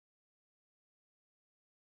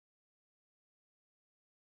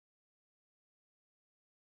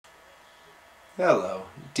Hello,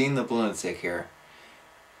 Dean the Lunatic here.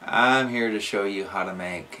 I'm here to show you how to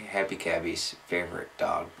make Happy Cabby's favorite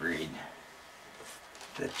dog breed.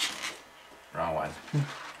 Wrong one.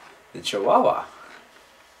 The Chihuahua.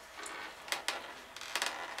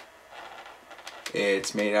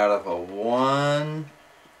 It's made out of a 1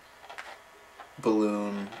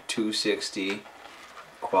 balloon 260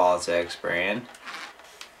 Qualitex brand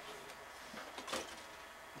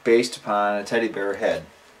based upon a teddy bear head.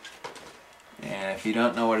 And if you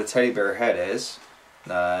don't know what a teddy bear head is,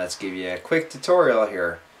 let's give you a quick tutorial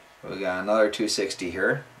here. We got another 260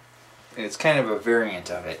 here. It's kind of a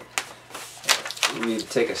variant of it. We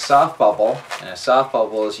take a soft bubble, and a soft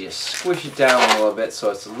bubble is you squish it down a little bit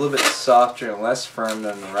so it's a little bit softer and less firm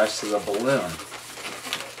than the rest of the balloon.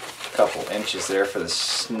 A couple inches there for the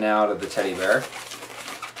snout of the teddy bear.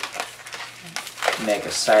 Make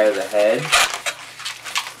a side of the head.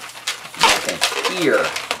 Make an ear.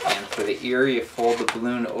 And for the ear, you fold the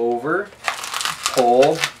balloon over,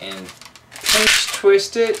 pull, and pinch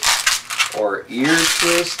twist it, or ear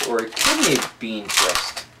twist, or a kidney bean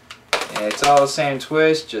twist. And it's all the same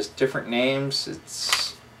twist, just different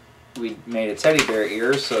names. We made a teddy bear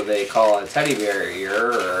ear, so they call it a teddy bear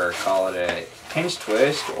ear, or call it a pinch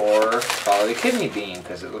twist, or call it a kidney bean,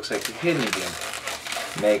 because it looks like a kidney bean.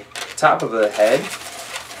 Make top of the head.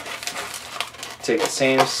 Take the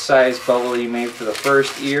same size bubble you made for the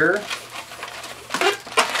first ear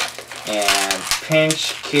and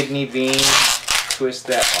pinch kidney bean, twist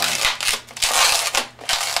that one.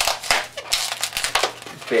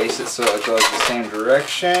 Face it so it goes the same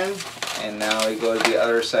direction, and now we go to the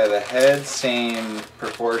other side of the head, same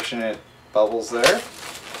proportionate bubbles there,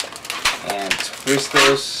 and twist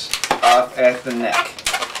those off at the neck.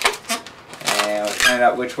 And we'll find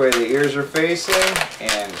out which way the ears are facing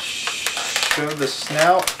and shove the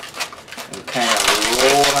snout and kind of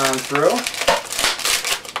roll it on through.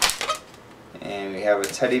 And we have a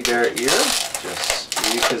teddy bear ear. Just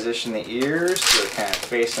reposition the ears so they're kind of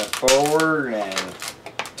facing forward and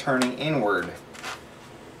turning inward.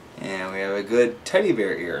 And we have a good teddy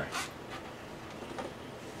bear ear,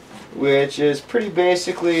 which is pretty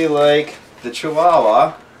basically like the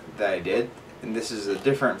Chihuahua that I did. And this is a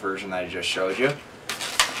different version that I just showed you,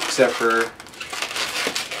 except for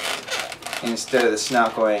instead of the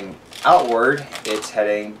snout going outward, it's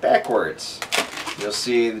heading backwards. You'll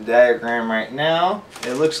see the diagram right now.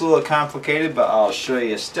 It looks a little complicated, but I'll show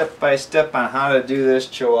you step by step on how to do this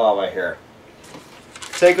Chihuahua here.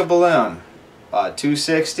 Take a balloon,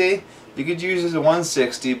 260. You could use it as a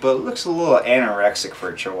 160, but it looks a little anorexic for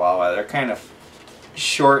a Chihuahua. They're kind of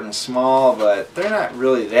short and small, but they're not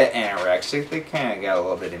really that anorexic. They kind of got a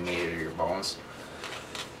little bit of meat to your bones.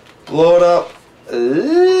 Blow it up a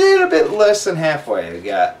little bit less than halfway. We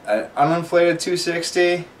got an uninflated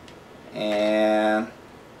 260, and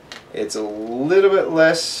it's a little bit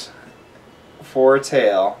less for a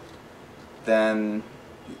tail than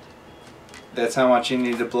that's how much you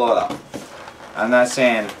need to blow it up. I'm not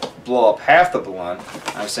saying blow up half the balloon.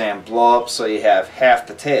 I'm saying blow up so you have half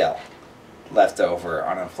the tail left over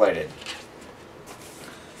uninflated.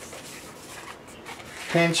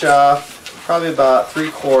 Pinch off probably about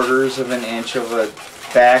 3/4 of an inch of a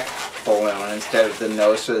back balloon instead of the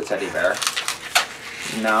nose for the teddy bear.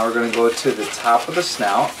 Now we're going to go to the top of the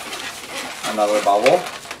snout, another bubble,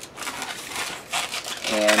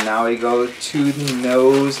 and now we go to the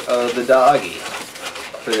nose of the doggy.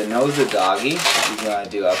 For the nose of the doggy, you're going to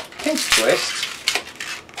do a pinch twist,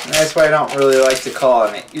 and that's why I don't really like to call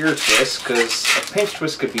it an ear twist, because a pinch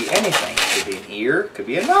twist could be anything. It could be an ear, it could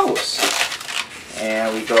be a nose.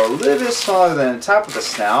 And we go a little bit smaller than the top of the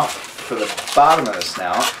snout for the bottom of the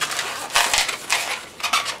snout.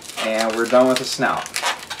 And we're done with the snout.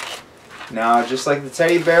 Now, just like the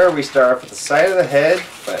teddy bear, we start off with the side of the head,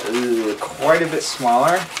 but quite a bit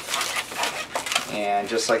smaller. And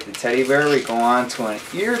just like the teddy bear, we go on to an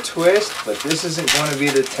ear twist, but this isn't going to be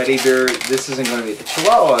the teddy bear, this isn't going to be the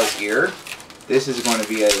Chihuahua's ear. This is going to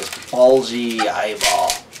be a bulgy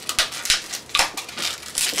eyeball.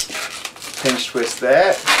 Pinch twist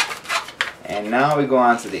that, and now we go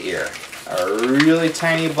on to the ear. A really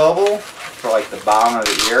tiny bubble for like the bottom of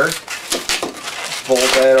the ear. Fold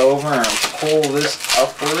that over and pull this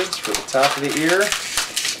upwards for the top of the ear,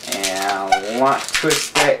 and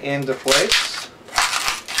twist that into place.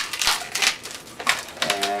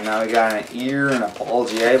 And now we got an ear and a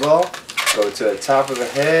bulgy eyeball. Go to the top of the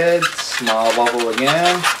head, small bubble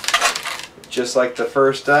again, just like the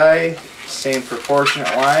first eye, same proportionate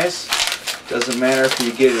wise. Doesn't matter if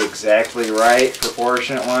you get it exactly right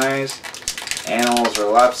proportionate wise. Animals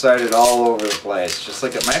are lopsided all over the place, just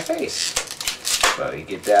like at my face. So you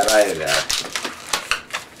get that out of there.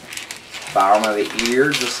 Bottom of the ear,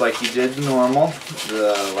 just like you did normal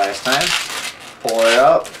the last time. Pull it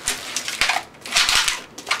up.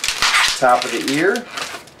 Top of the ear.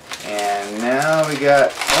 And now we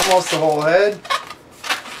got almost the whole head.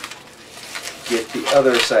 Get the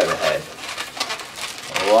other side of the head.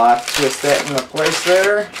 Twist that into place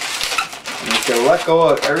there. And you can let go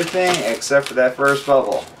of everything except for that first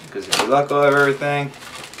bubble. Because if you let go of everything,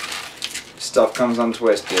 stuff comes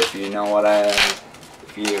untwisted. If you know what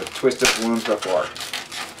if you have twisted balloons before.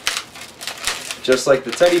 Just like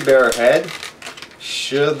the teddy bear head,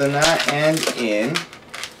 should the knot end in.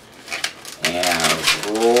 And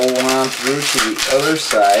roll on through to the other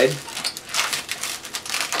side.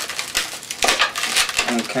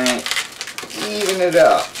 And kind of even it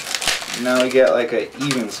up. Now we get like an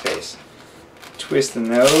even space. Twist the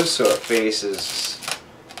nose so it faces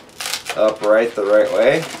upright the right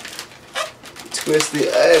way. Twist the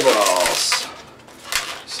eyeballs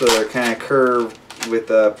so they're kind of curved with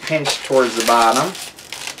a pinch towards the bottom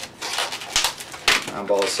on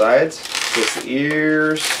both sides. Twist the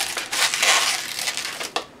ears.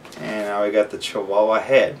 And now we got the Chihuahua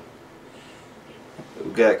head.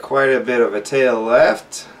 We've got quite a bit of a tail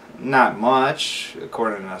left. Not much,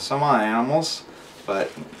 according to some animals,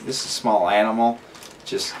 but this is a small animal.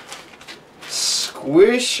 Just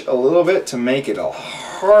squish a little bit to make it a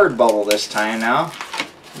hard bubble this time now.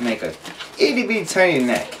 Make a itty bitty tiny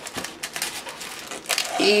neck.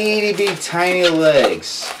 Itty bitty tiny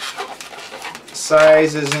legs.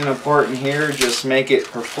 Size isn't important here, just make it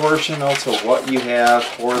proportional to what you have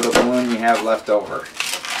for the balloon you have left over.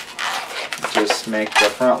 Just make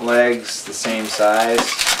the front legs the same size.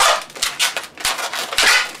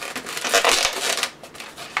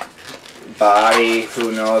 Body,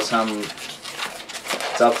 who knows how,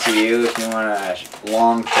 it's up to you if you want a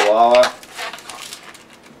long Chihuahua,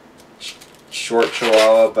 short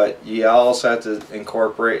Chihuahua, but you also have to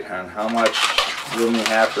incorporate on how much room you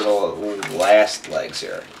have for the last legs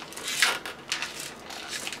here.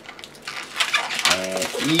 And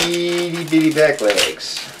itty bitty back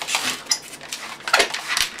legs.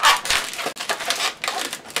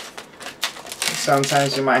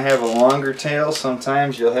 Sometimes you might have a longer tail,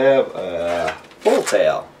 sometimes you'll have a full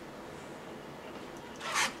tail.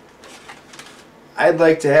 I'd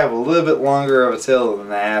like to have a little bit longer of a tail than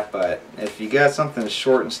that, but if you got something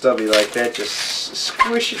short and stubby like that, just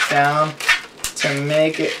squish it down to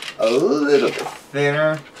make it a little bit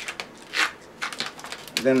thinner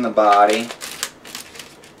than the body.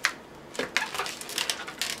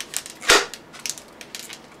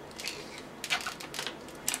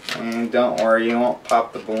 And don't worry, you won't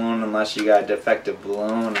pop the balloon unless you got a defective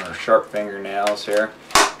balloon or sharp fingernails here.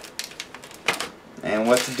 And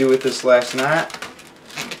what to do with this last knot?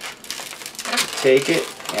 Take it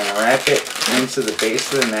and wrap it into the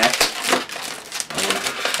base of the neck and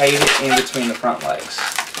hide it in between the front legs.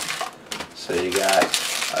 So you got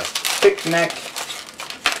a thick neck,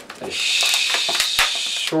 a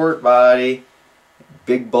short body,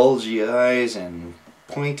 big bulgy eyes, and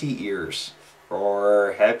pointy ears.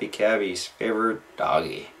 For Happy Cabby's favorite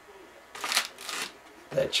doggy,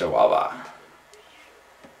 the Chihuahua.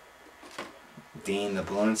 Dean the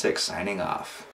Balloon 6 signing off.